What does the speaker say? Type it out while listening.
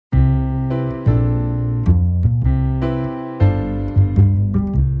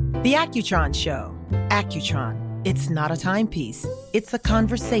The Accutron Show. Accutron. It's not a timepiece. It's a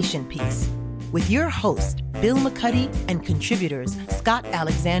conversation piece. With your host, Bill McCuddy, and contributors Scott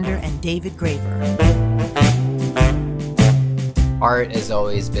Alexander and David Graver. Art has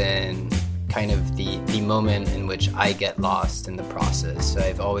always been kind of the moment in which I get lost in the process. So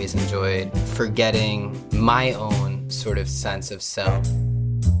I've always enjoyed forgetting my own sort of sense of self.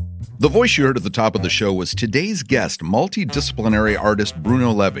 The voice you heard at the top of the show was today's guest, multidisciplinary artist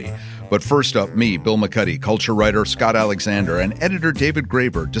Bruno Levy. But first up, me, Bill McCuddy, culture writer Scott Alexander, and editor David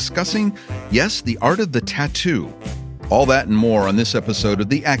Graver discussing, yes, the art of the tattoo. All that and more on this episode of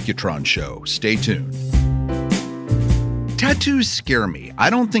The Accutron Show. Stay tuned. Tattoos scare me. I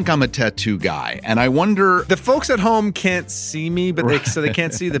don't think I'm a tattoo guy, and I wonder... The folks at home can't see me, but they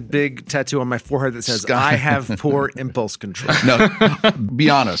can't see the big tattoo on my forehead that says, I have poor impulse control. No, be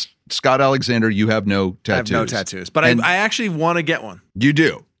honest. Scott Alexander, you have no tattoos. I have no tattoos, but I actually want to get one. You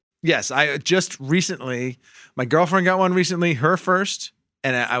do? Yes, I just recently, my girlfriend got one recently, her first,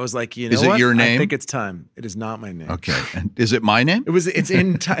 and I was like, you know what? Is it your name? I think it's time. It is not my name. Okay. And is it my name? It's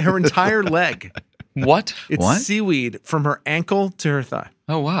in her entire leg. What? It's what? Seaweed from her ankle to her thigh.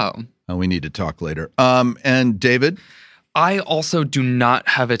 Oh, wow. Oh, we need to talk later. And David? I also do not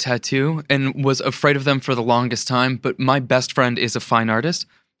have a tattoo and was afraid of them for the longest time, but my best friend is a fine artist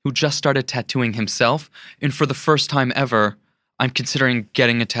who just started tattooing himself, and for the first time ever, I'm considering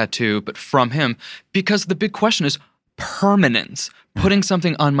getting a tattoo, but from him, because the big question is permanence, putting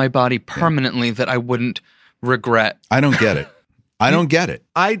something on my body permanently that I wouldn't regret. I don't get it. I don't get it.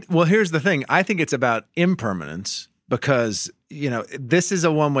 Well, here's the thing. I think it's about impermanence because, this is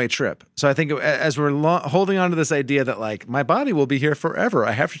a one-way trip. So I think as we're holding on to this idea that, like, my body will be here forever,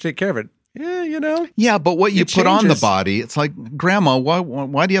 I have to take care of it. Yeah, Yeah, but what you put on the body, it's like, Grandma,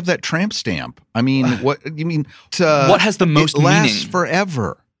 why do you have that tramp stamp? I mean, what you mean? What has the most meaning? It lasts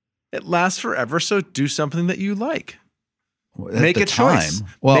forever. It lasts forever, so do something that you like. Make a choice.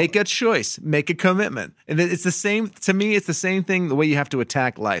 Make a choice. Make a commitment. And it's the same, to me, it's the same thing the way you have to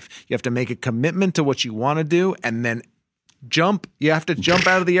attack life. You have to make a commitment to what you want to do and then jump. You have to jump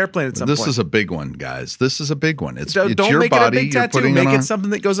out of the airplane at some point. This is a big one, guys. This is a big one. It's don't your make body. It a big tattoo. Make it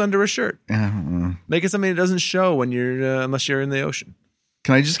something that goes under a shirt. Yeah. Make it something that doesn't show when unless you're in the ocean.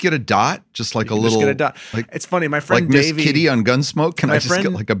 Can I just get a dot? Just like a little. Just get a dot. Like, it's funny. My friend like Davey, Miss Kitty on Gunsmoke. Can I just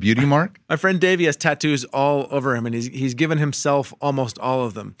get like a beauty mark? My friend Davey has tattoos all over him, and he's given himself almost all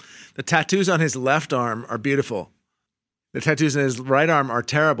of them. The tattoos on his left arm are beautiful. The tattoos on his right arm are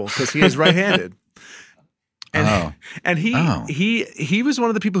terrible because he is right-handed. And he was one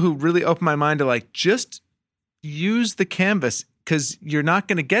of the people who really opened my mind to, like, just use the canvas because you're not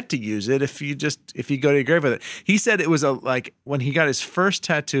going to get to use it if you go to your grave with it. He said it was like when he got his first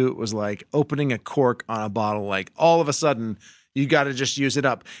tattoo, it was like opening a cork on a bottle. Like all of a sudden you got to just use it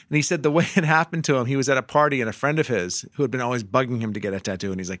up. And he said the way it happened to him, he was at a party and a friend of his who had been always bugging him to get a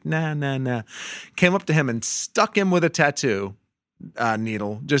tattoo. And he's like, nah, came up to him and stuck him with a tattoo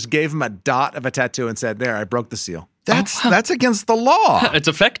needle, just gave him a dot of a tattoo and said, there, I broke the seal. That's against the law. It's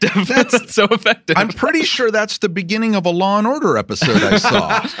effective. That's so effective. I'm pretty sure that's the beginning of a Law and Order episode I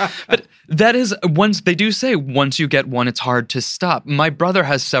saw. But that is, they do say once you get one, it's hard to stop. My brother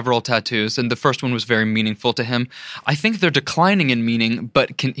has several tattoos, and the first one was very meaningful to him. I think they're declining in meaning,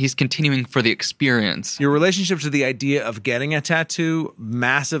 but he's continuing for the experience. Your relationship to the idea of getting a tattoo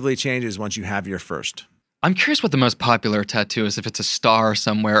massively changes once you have your first. I'm curious what the most popular tattoo is, if it's a star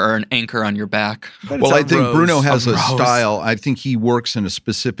somewhere or an anchor on your back. Well, I think Bruno has a style. I think he works in a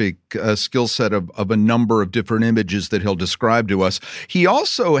specific skill set of a number of different images that he'll describe to us. He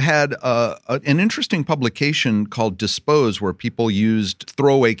also had an interesting publication called Dispose where people used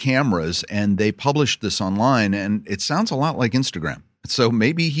throwaway cameras and they published this online, and it sounds a lot like Instagram. So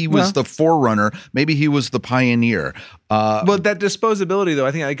maybe he was the forerunner. Maybe he was the pioneer. Well, that disposability, though,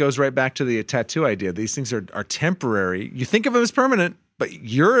 I think that goes right back to the tattoo idea. These things are temporary. You think of them as permanent, but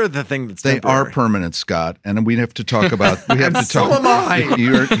you're the thing that's temporary. They are permanent, Scott, and we have to talk about. We have to so talk. Am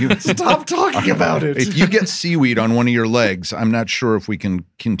I? Stop talking about it. If you get seaweed on one of your legs, I'm not sure if we can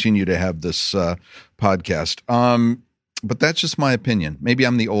continue to have this podcast. But that's just my opinion. Maybe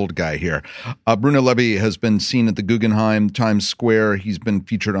I'm the old guy here. Bruno Levy has been seen at the Guggenheim, Times Square. He's been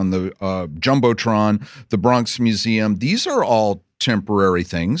featured on the Jumbotron, the Bronx Museum. These are all temporary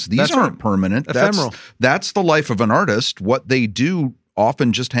things. These aren't permanent. Ephemeral. That's the life of an artist. What they do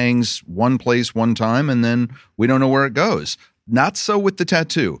often just hangs one place one time, and then we don't know where it goes. Not so with the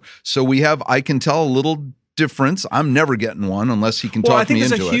tattoo. So I can tell a little difference. I'm never getting one unless he can talk me into it. I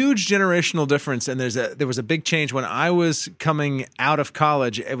think there's a huge generational difference, and there was a big change when I was coming out of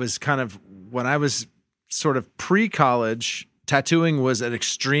college. It was kind of when I was sort of pre-college, tattooing was an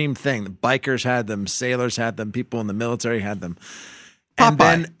extreme thing. The bikers had them, sailors had them, people in the military had them.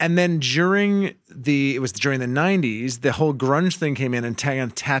 And then during the 90s, the whole grunge thing came in, and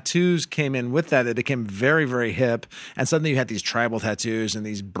tattoos came in with that. It became very, very hip. And suddenly you had these tribal tattoos and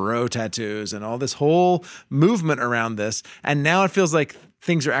these bro tattoos and all this whole movement around this. And now it feels like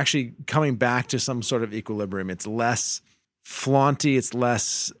things are actually coming back to some sort of equilibrium. It's less flaunty, it's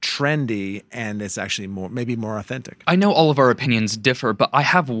less trendy, and it's actually maybe more authentic. I know all of our opinions differ, but I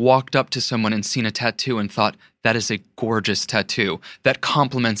have walked up to someone and seen a tattoo and thought, that is a gorgeous tattoo. That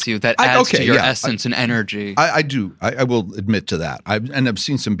compliments you, that adds to your essence and energy. I do. I will admit to that. I've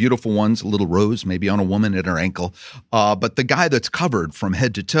seen some beautiful ones, a little rose maybe on a woman at her ankle. But the guy that's covered from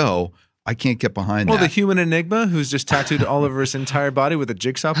head to toe, I can't get behind that. Well, the human enigma who's just tattooed all over his entire body with a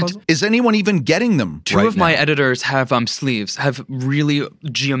jigsaw puzzle? Is anyone even getting them? Two of my editors have sleeves, have really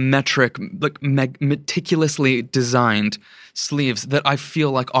geometric, like meticulously designed sleeves that I feel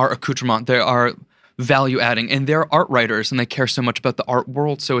like are accoutrement. They are value adding, and they're art writers and they care so much about the art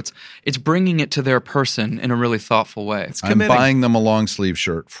world, so it's bringing it to their person in a really thoughtful way. I'm buying them a long sleeve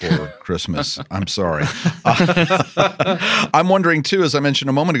shirt for Christmas. I'm sorry. I'm wondering too, as I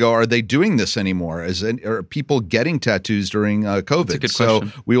mentioned a moment ago, are they doing this anymore? Are people getting tattoos during COVID? That's a good question.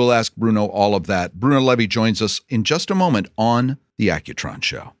 So we will ask Bruno all of that. Bruno Levy joins us in just a moment on the Accutron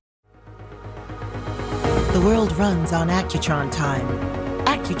Show. The world runs on Accutron time.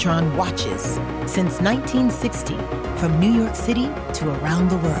 Accutron watches since 1960, from New York City to around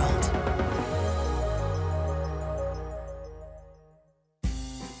the world.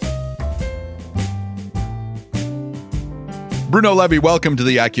 Bruno Levy, welcome to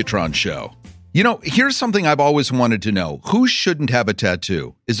the Accutron Show. You know, here's something I've always wanted to know. Who shouldn't have a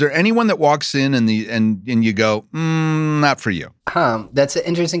tattoo? Is there anyone that walks in and you go, not for you? That's an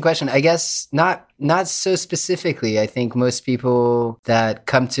interesting question. I guess not so specifically. I think most people that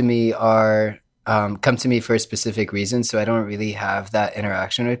come to me come to me for a specific reason, so I don't really have that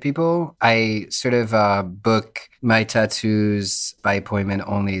interaction with people. I sort of book my tattoos by appointment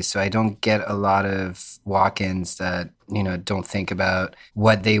only, so I don't get a lot of walk-ins that, don't think about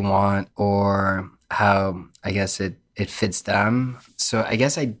what they want or how, I guess, it fits them. So I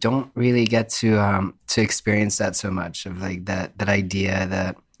guess I don't really get to experience that so much, of like that idea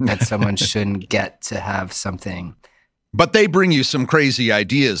that someone shouldn't get to have something. But they bring you some crazy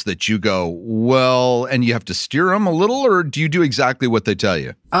ideas that you go, well, and you have to steer them a little, or do you do exactly what they tell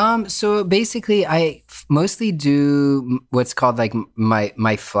you? So basically, I mostly do what's called like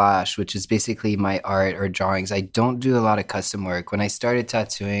my flash, which is basically my art or drawings. I don't do a lot of custom work. When I started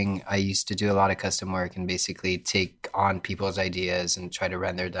tattooing, I used to do a lot of custom work and basically take on people's ideas and try to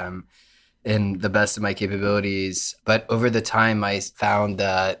render them in the best of my capabilities. But over the time, I found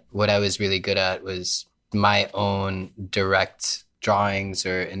that what I was really good at was my own direct drawings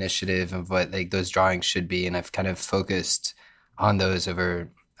or initiative of what like those drawings should be, and I've kind of focused on those over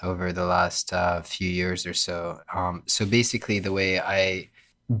the last few years or so. So basically, the way I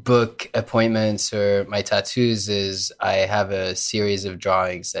book appointments or my tattoos is I have a series of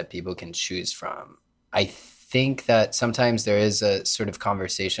drawings that people can choose from. I think that sometimes there is a sort of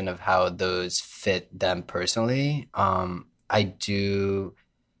conversation of how those fit them personally. I do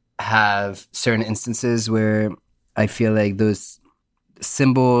have certain instances where I feel like those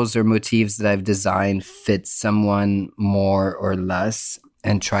symbols or motifs that I've designed fit someone more or less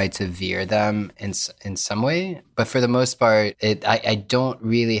and try to veer them in some way. But for the most part, I don't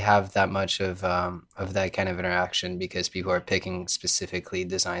really have that much of that kind of interaction because people are picking specifically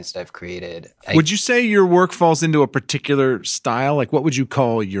designs that I've created. Would you say your work falls into a particular style? Like, what would you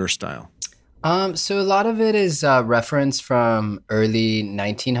call your style? So a lot of it is reference from early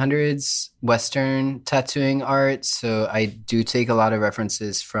 1900s Western tattooing art. So I do take a lot of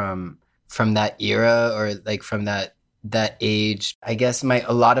references from that era or like from that age. I guess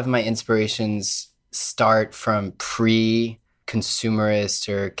a lot of my inspirations start from pre-consumerist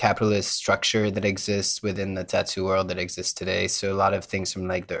or capitalist structure that exists within the tattoo world that exists today. So a lot of things from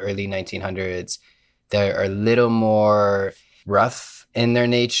like the early 1900s that are a little more rough in their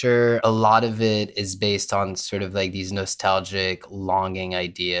nature. A lot of it is based on sort of like these nostalgic, longing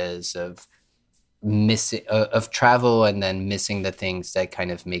ideas of travel and then missing the things that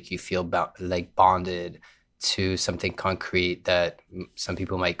kind of make you feel like bonded to something concrete that some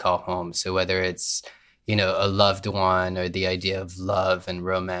people might call home. So whether it's, a loved one or the idea of love and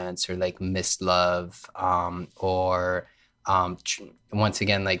romance or like missed love, or once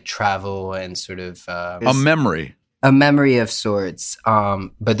again, like travel and sort of a memory. A memory of sorts.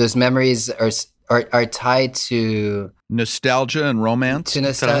 But those memories are tied to nostalgia and romance. To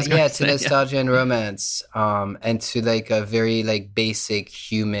nostalgia and romance, and to like a very like basic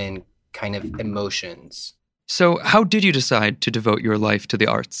human kind of emotions. So how did you decide to devote your life to the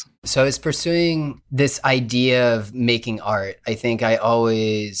arts? So I was pursuing this idea of making art. I think I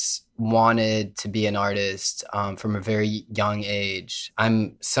always wanted to be an artist from a very young age.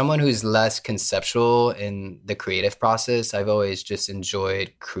 I'm someone who's less conceptual in the creative process. I've always just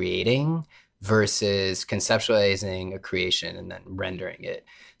enjoyed creating versus conceptualizing a creation and then rendering it.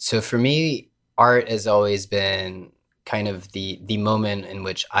 So for me, art has always been kind of the moment in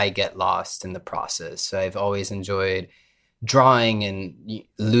which I get lost in the process. So I've always enjoyed drawing and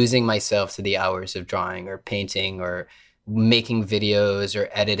losing myself to the hours of drawing or painting or making videos or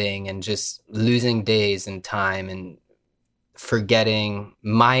editing, and just losing days and time and forgetting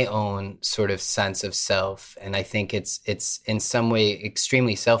my own sort of sense of self. And I think it's in some way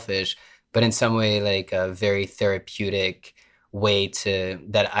extremely selfish, but in some way like a very therapeutic way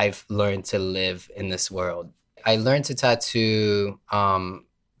that I've learned to live in this world. I learned to tattoo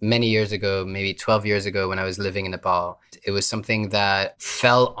many years ago, maybe 12 years ago when I was living in Nepal. It was something that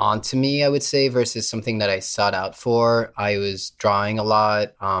fell onto me, I would say, versus something that I sought out for. I was drawing a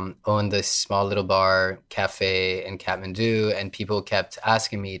lot, owned this small little bar, cafe in Kathmandu, and people kept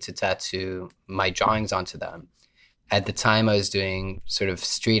asking me to tattoo my drawings onto them. At the time, I was doing sort of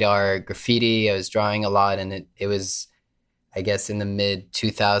street art, graffiti. I was drawing a lot, and it was, I guess, in the mid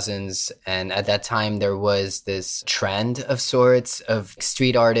 2000s. And at that time, there was this trend of sorts of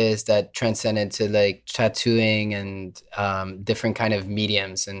street artists that transcended to like tattooing and different kind of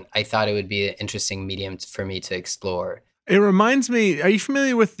mediums. And I thought it would be an interesting medium for me to explore. It reminds me, are you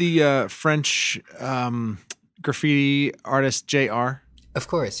familiar with the French graffiti artist J.R.? Of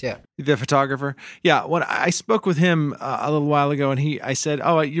course, yeah. The photographer. Yeah, when I spoke with him a little while ago, and I said,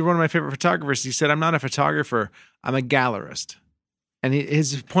 "Oh, you're one of my favorite photographers." He said, "I'm not a photographer. I'm a gallerist." And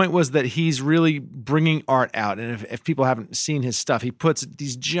his point was that he's really bringing art out. And if people haven't seen his stuff, he puts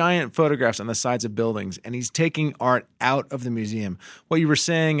these giant photographs on the sides of buildings, and he's taking art out of the museum. What you were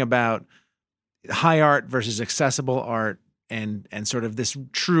saying about high art versus accessible art, and sort of this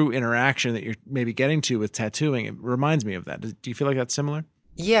true interaction that you're maybe getting to with tattooing, it reminds me of that. Do you feel like that's similar?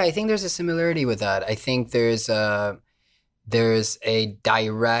 Yeah, I think there's a similarity with that. I think there's a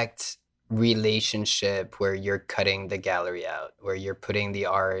direct relationship where you're cutting the gallery out, where you're putting the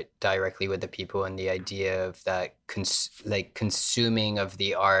art directly with the people, and the idea of that consuming of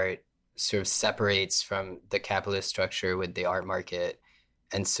the art sort of separates from the capitalist structure with the art market.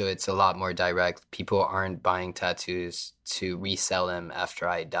 And so it's a lot more direct. People aren't buying tattoos to resell them after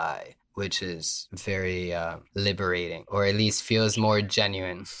I die, which is very liberating, or at least feels more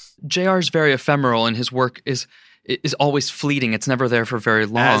genuine. JR is very ephemeral, and his work is always fleeting. It's never there for very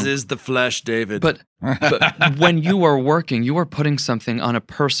long. As is the flesh, David. But when you are working, you are putting something on a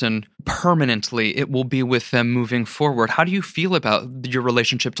person permanently. It will be with them moving forward. How do you feel about your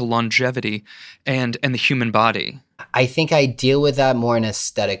relationship to longevity and the human body? I think I deal with that more in an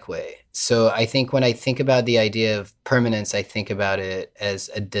aesthetic way. So I think when I think about the idea of permanence, I think about it as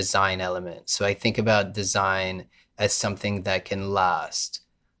a design element. So I think about design as something that can last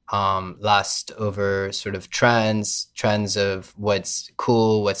over sort of trends of what's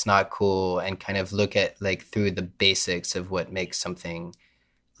cool, what's not cool, and kind of look at like through the basics of what makes something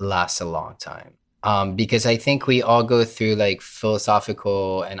last a long time. Because I think we all go through like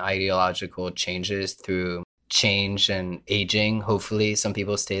philosophical and ideological changes through change and aging. Hopefully some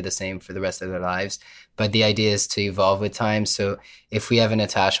people stay the same for the rest of their lives, but the idea is to evolve with time. So if we have an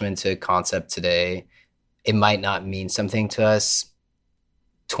attachment to a concept today, it might not mean something to us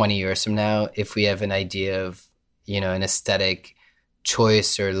 20 years from now. If we have an idea of, an aesthetic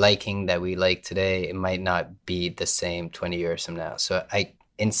choice or liking that we like today, it might not be the same 20 years from now. So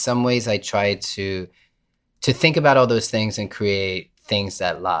in some ways I try to think about all those things and create things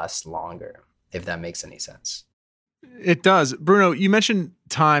that last longer, if that makes any sense. It does. Bruno, you mentioned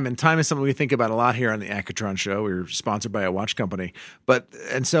time, and time is something we think about a lot here on the Accutron Show. We're sponsored by a watch company.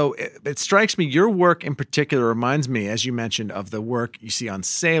 So it strikes me, your work in particular reminds me, as you mentioned, of the work you see on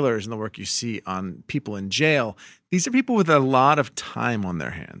sailors and the work you see on people in jail. These are people with a lot of time on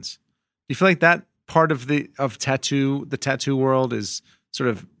their hands. Do you feel like that part of the tattoo world is sort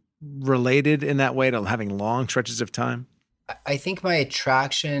of related in that way to having long stretches of time? I think my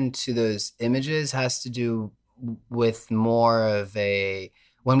attraction to those images has to do with more of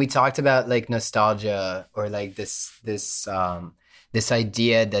when we talked about like nostalgia, or like this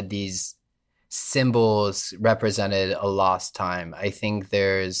idea that these symbols represented a lost time. I think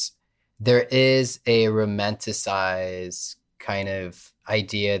there is a romanticized kind of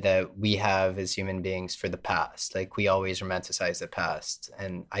idea that we have as human beings for the past. Like we always romanticize the past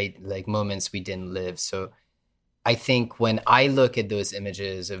and like moments we didn't live. So I think when I look at those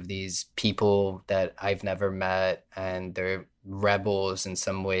images of these people that I've never met and they're rebels in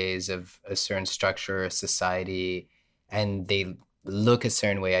some ways of a certain structure or society, and they look a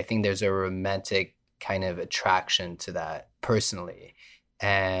certain way, I think there's a romantic kind of attraction to that personally.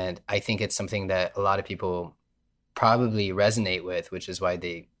 And I think it's something that a lot of people probably resonate with, which is why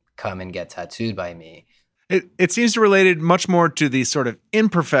they come and get tattooed by me. It seems to relate much more to the sort of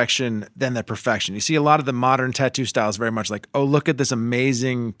imperfection than the perfection. You see a lot of the modern tattoo styles very much like, oh, look at this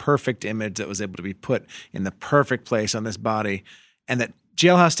amazing, perfect image that was able to be put in the perfect place on this body. And that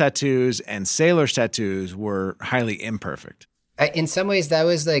jailhouse tattoos and sailors tattoos were highly imperfect. In some ways, that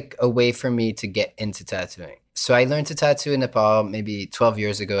was like a way for me to get into tattooing. So I learned to tattoo in Nepal maybe 12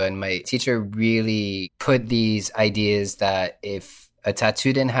 years ago. And my teacher really put these ideas that if a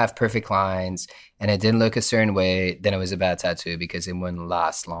tattoo didn't have perfect lines and it didn't look a certain way, then it was a bad tattoo because it wouldn't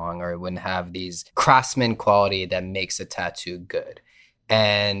last long or it wouldn't have these craftsman quality that makes a tattoo good.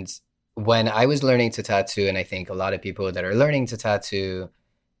 And when I was learning to tattoo, and I think a lot of people that are learning to tattoo,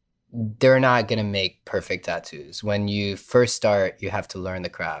 they're not going to make perfect tattoos. When you first start, you have to learn the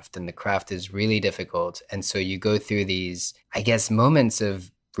craft, and the craft is really difficult. And so you go through these, I guess, moments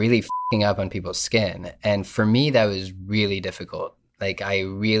of really f***ing up on people's skin. And for me, that was really difficult. Like I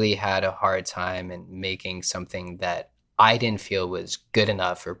really had a hard time in making something that I didn't feel was good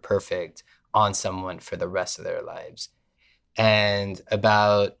enough or perfect on someone for the rest of their lives. And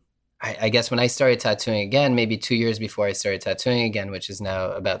about, I guess when I started tattooing again, maybe 2 years before I started tattooing again, which is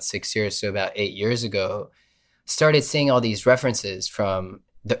now about 6 years, so about 8 years ago, started seeing all these references from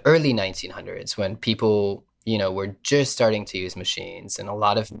the early 1900s when people, were just starting to use machines, and a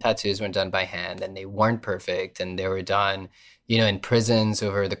lot of tattoos were done by hand and they weren't perfect, and they were done in prisons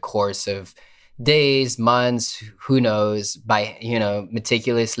over the course of days, months, who knows, by,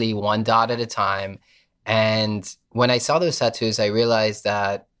 meticulously one dot at a time. And when I saw those tattoos, I realized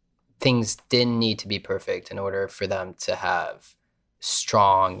that things didn't need to be perfect in order for them to have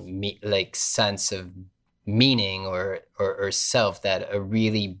strong, sense of meaning or self, that a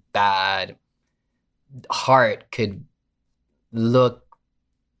really bad heart could look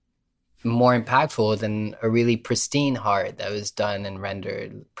more impactful than a really pristine heart that was done and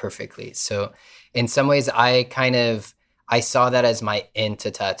rendered perfectly. So in some ways, I saw that as my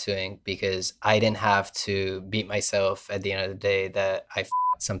into tattooing, because I didn't have to beat myself at the end of the day that I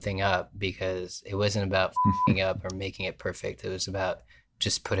f***ed something up, because it wasn't about f***ing up or making it perfect. It was about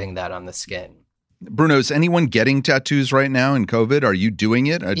just putting that on the skin. Bruno, is anyone getting tattoos right now in COVID? Are you doing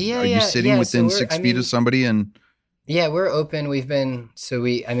it? Are you sitting within 6 feet of somebody? And yeah, we're open. We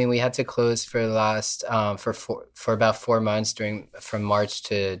had to close for the last for about 4 months from March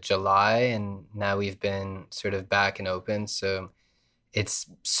to July, and now we've been sort of back and open. So it's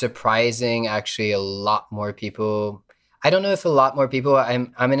surprising, actually, a lot more people. I don't know if a lot more people.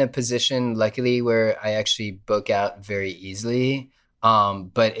 I'm in a position, luckily, where I actually book out very easily.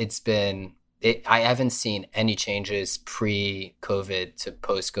 But I haven't seen any changes pre-COVID to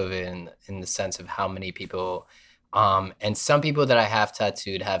post-COVID in the sense of how many people. And some people that I have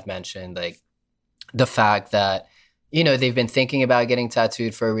tattooed have mentioned like the fact that, they've been thinking about getting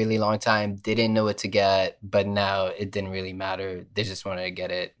tattooed for a really long time. They didn't know what to get, but now it didn't really matter. They just wanted to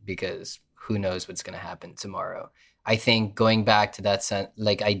get it because who knows what's going to happen tomorrow. I think going back to that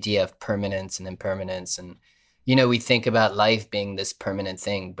idea of permanence and impermanence, and, we think about life being this permanent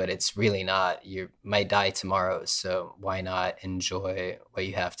thing, but it's really not. You might die tomorrow. So why not enjoy what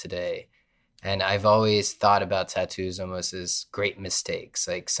you have today? And I've always thought about tattoos almost as great mistakes,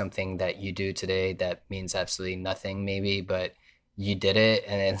 like something that you do today that means absolutely nothing maybe, but you did it,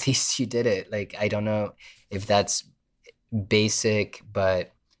 and at least you did it. Like, I don't know if that's basic,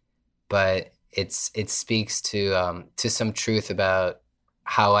 but it speaks to some truth about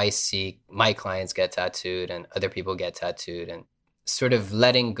how I see my clients get tattooed and other people get tattooed, and sort of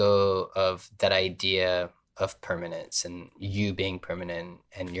letting go of that idea of permanence and you being permanent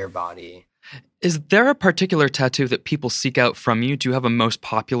and your body. Is there a particular tattoo that people seek out from you? Do you have a most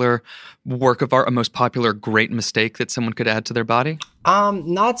popular work of art, a most popular great mistake that someone could add to their body?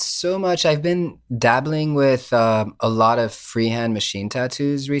 Not so much. I've been dabbling with a lot of freehand machine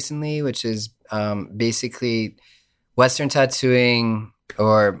tattoos recently, which is basically Western tattooing,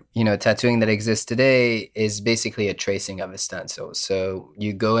 or, tattooing that exists today is basically a tracing of a stencil. So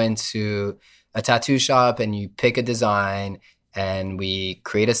you go into a tattoo shop and you pick a design, and we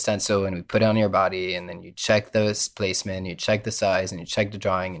create a stencil and we put it on your body, and then you check the placement, you check the size, and you check the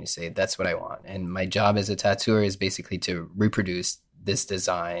drawing, and you say, that's what I want. And my job as a tattooer is basically to reproduce this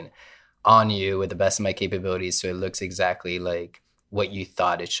design on you with the best of my capabilities so it looks exactly like what you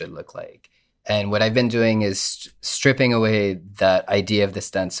thought it should look like. And what I've been doing is stripping away that idea of the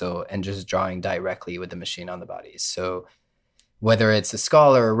stencil and just drawing directly with the machine on the body. So whether it's a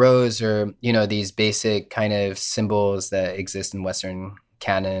skull or a rose or, these basic kind of symbols that exist in Western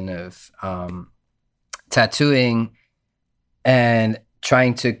canon of tattooing, and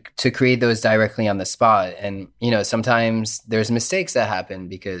trying to create those directly on the spot. And, sometimes there's mistakes that happen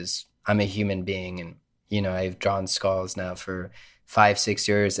because I'm a human being, and, I've drawn skulls now for 5-6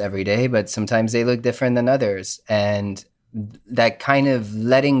 years every day, but sometimes they look different than others. And that kind of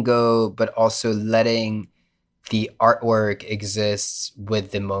letting go, but also letting the artwork exist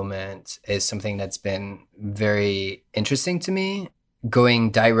with the moment is something that's been very interesting to me.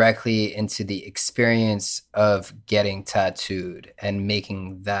 Going directly into the experience of getting tattooed and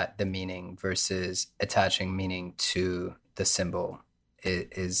making that the meaning versus attaching meaning to the symbol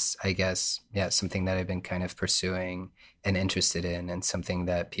is, I guess, something that I've been kind of pursuing and interested in, and something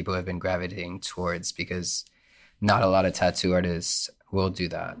that people have been gravitating towards because not a lot of tattoo artists will do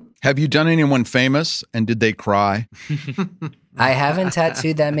that. Have you done anyone famous, and did they cry? I haven't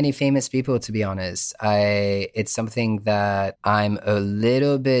tattooed that many famous people, to be honest. It's something that I'm a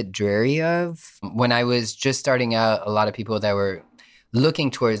little bit dreary of. When I was just starting out, a lot of people that were looking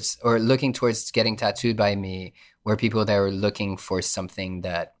towards getting tattooed by me were people that were looking for something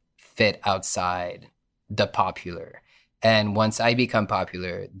that fit outside the popular. And once I become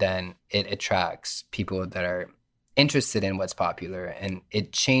popular, then it attracts people that are interested in what's popular, and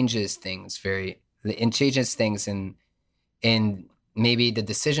it changes things in maybe the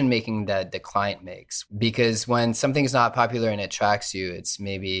decision making that the client makes. Because when something's not popular and it attracts you, it's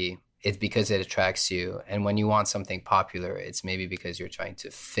because it attracts you. And when you want something popular, it's maybe because you're trying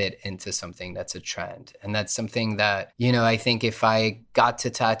to fit into something that's a trend. And that's something that, I think if I got to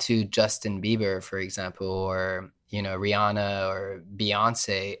tattoo Justin Bieber, for example, or Rihanna or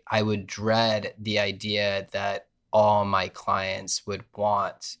Beyonce, I would dread the idea that all my clients would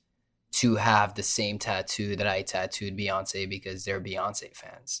want to have the same tattoo that I tattooed Beyonce because they're Beyonce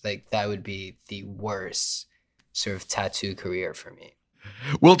fans. Like, that would be the worst sort of tattoo career for me.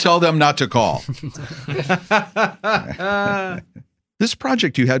 We'll tell them not to call. This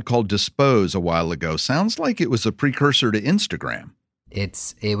project you had called Dispose a while ago sounds like it was a precursor to Instagram.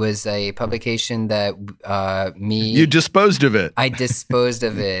 It was a publication that You disposed of it. I disposed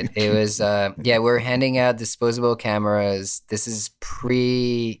of it. It was we're handing out disposable cameras. This is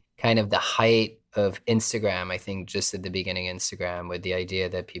pre kind of the height of Instagram, I think, just at the beginning of Instagram, with the idea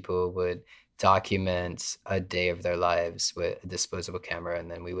that people would document a day of their lives with a disposable camera,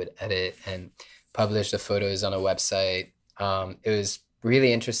 and then we would edit and publish the photos on a website. It was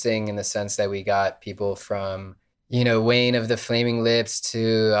really interesting in the sense that we got people from Wayne of the Flaming Lips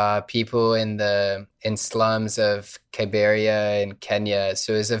to people in slums of Kiberia in Kenya.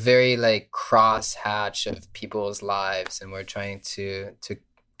 So it's a very cross hatch of people's lives, and we're trying to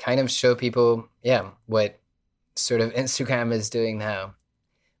kind of show people, what sort of Instagram is doing now.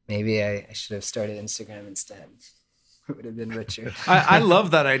 Maybe I should have started Instagram instead. It would have been richer. I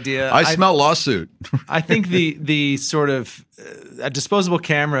love that idea. I smell lawsuit. I think the sort of a disposable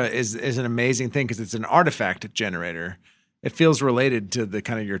camera is an amazing thing because it's an artifact generator. It feels related to the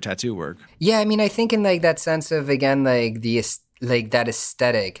kind of your tattoo work. Yeah, I mean, I think in that sense of, again, that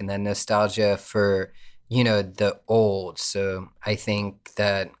aesthetic and that nostalgia for the old. So I think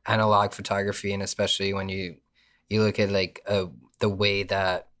that analog photography, and especially when you look at the way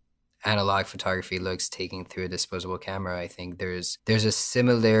that analog photography looks taking through a disposable camera, I think there's a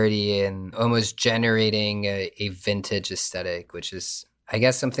similarity in almost generating a vintage aesthetic, which is, I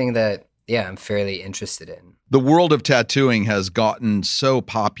guess, something that I'm fairly interested in. The world of tattooing has gotten so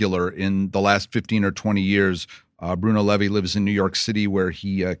popular in the last 15 or 20 years. Bruno Levy lives in New York City, where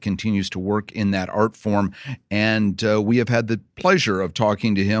he continues to work in that art form. And we have had the pleasure of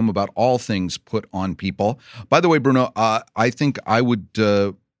talking to him about all things put on people. By the way, Bruno, I think I would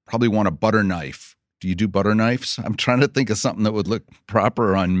probably want a butter knife. Do you do butter knives? I'm trying to think of something that would look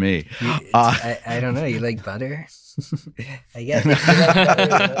proper on me. I don't know. You like butter? I guess.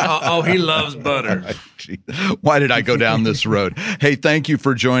 Oh, he loves butter. Why did I go down this road? Hey, thank you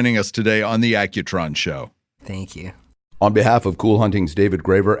for joining us today on the Accutron Show. Thank you. On behalf of Cool Hunting's David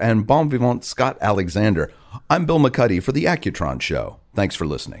Graver and Bon Vivant Scott Alexander, I'm Bill McCuddy for the Accutron Show. Thanks for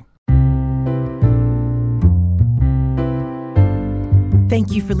listening.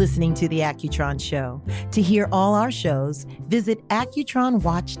 Thank you for listening to The Accutron Show. To hear all our shows, visit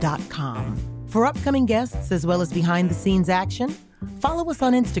AccutronWatch.com. For upcoming guests as well as behind-the-scenes action, follow us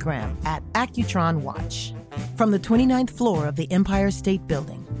on Instagram at Accutron Watch. From the 29th floor of the Empire State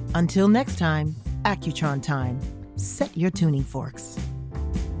Building. Until next time, Accutron time. Set your tuning forks.